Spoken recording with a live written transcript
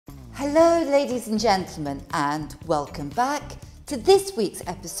Hello ladies and gentlemen, and welcome back to this week's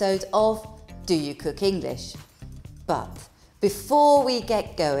episode of Do You Cook English? But before we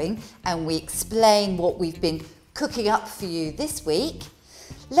get going and we explain what we've been cooking up for you this week,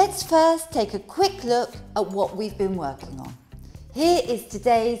 let's first take a quick look at what we've been working on. Here is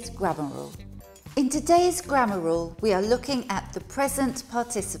today's grammar rule. In today's grammar rule, we are looking at the present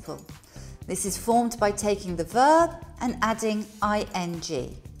participle. This is formed by taking the verb and adding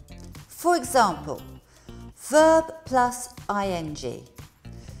ing. For example, verb plus ing.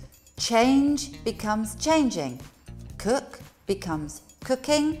 Change becomes changing. Cook becomes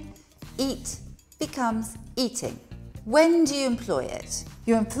cooking. Eat becomes eating. When do you employ it?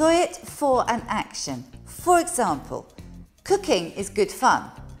 You employ it for an action. For example, cooking is good fun.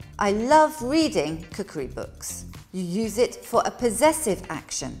 I love reading cookery books. You use it for a possessive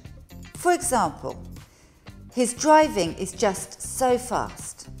action. For example, his driving is just so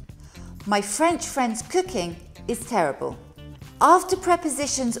fast. My French friend's cooking is terrible. After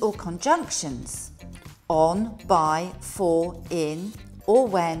prepositions or conjunctions, on, by, for, in, or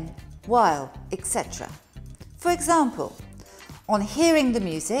when, while, etc. For example, on hearing the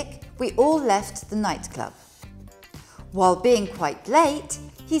music, we all left the nightclub. While being quite late,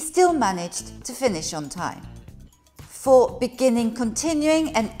 he still managed to finish on time. For beginning,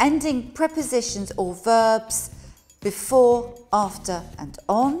 continuing and ending prepositions or verbs before, after and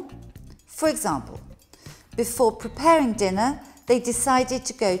on. For example, before preparing dinner, they decided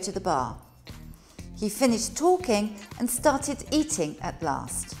to go to the bar. He finished talking and started eating at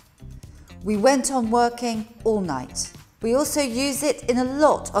last. We went on working all night. We also use it in a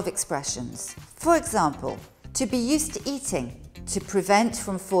lot of expressions. For example, to be used to eating, to prevent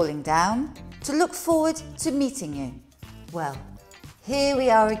from falling down, to look forward to meeting you. Well, here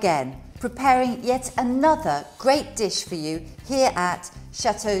we are again, preparing yet another great dish for you here at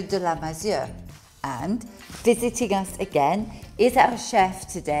Château de la Masure. And visiting us again is our chef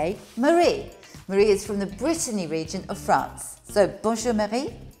today, Marie. Marie is from the Brittany region of France. So, bonjour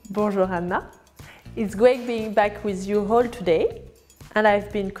Marie. Bonjour Anna. It's great being back with you all today, and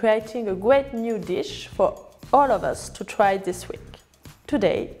I've been creating a great new dish for all of us to try this week.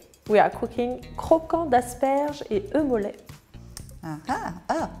 Today, we are cooking croquant d'asperges et œufs mollets.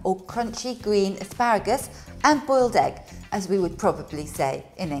 Or crunchy green asparagus and boiled egg, as we would probably say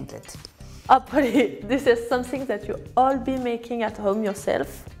in England. Hopefully, this is something that you all be making at home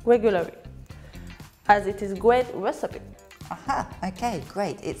yourself regularly, as it is a great recipe. Okay,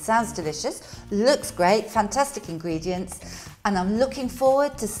 great. It sounds delicious, looks great, fantastic ingredients, and I'm looking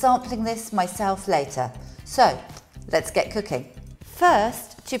forward to sampling this myself later. So, let's get cooking.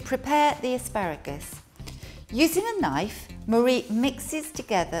 First, to prepare the asparagus. Using a knife, Marie mixes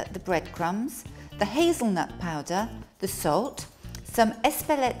together the breadcrumbs, the hazelnut powder, the salt, some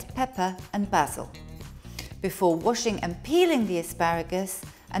espelette pepper and basil, before washing and peeling the asparagus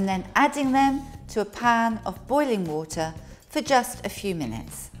and then adding them to a pan of boiling water for just a few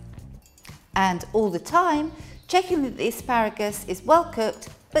minutes. And all the time, checking that the asparagus is well cooked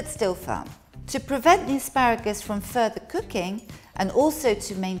but still firm. To prevent the asparagus from further cooking and also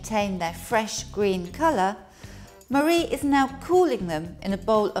to maintain their fresh green colour, Marie is now cooling them in a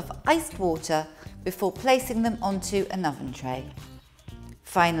bowl of iced water before placing them onto an oven tray.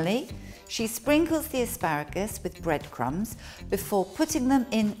 Finally, she sprinkles the asparagus with breadcrumbs before putting them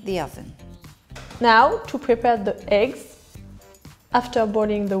in the oven. Now, to prepare the eggs. After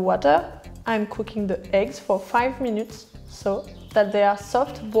boiling the water, I'm cooking the eggs for 5 minutes so that they are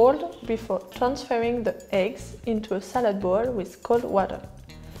soft boiled before transferring the eggs into a salad bowl with cold water.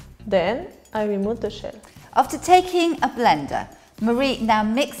 Then I remove the shell. After taking a blender, Marie now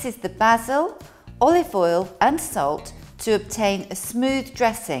mixes the basil, olive oil and salt to obtain a smooth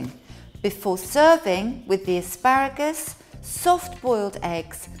dressing before serving with the asparagus, soft boiled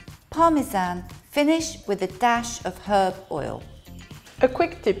eggs, parmesan, finished with a dash of herb oil. A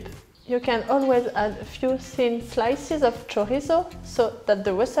quick tip. You can always add a few thin slices of chorizo so that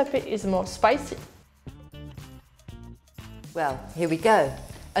the recipe is more spicy. Well, here we go.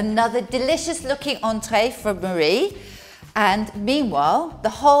 Another delicious looking entree from Marie. And meanwhile, the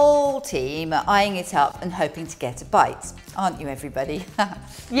whole team are eyeing it up and hoping to get a bite. Aren't you, everybody?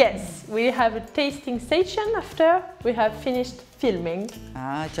 Yes, we have a tasting session after we have finished filming.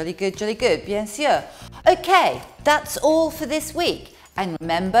 Jolly good, bien sûr. Okay, that's all for this week. And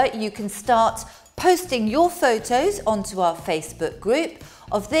remember, you can start posting your photos onto our Facebook group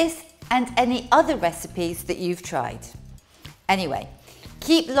of this and any other recipes that you've tried. Anyway,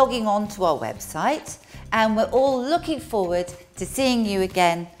 keep logging on to our website, and we're all looking forward to seeing you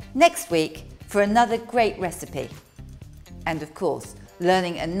again next week for another great recipe. And of course,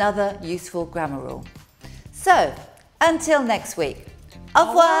 learning another useful grammar rule. So, until next week, au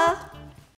revoir!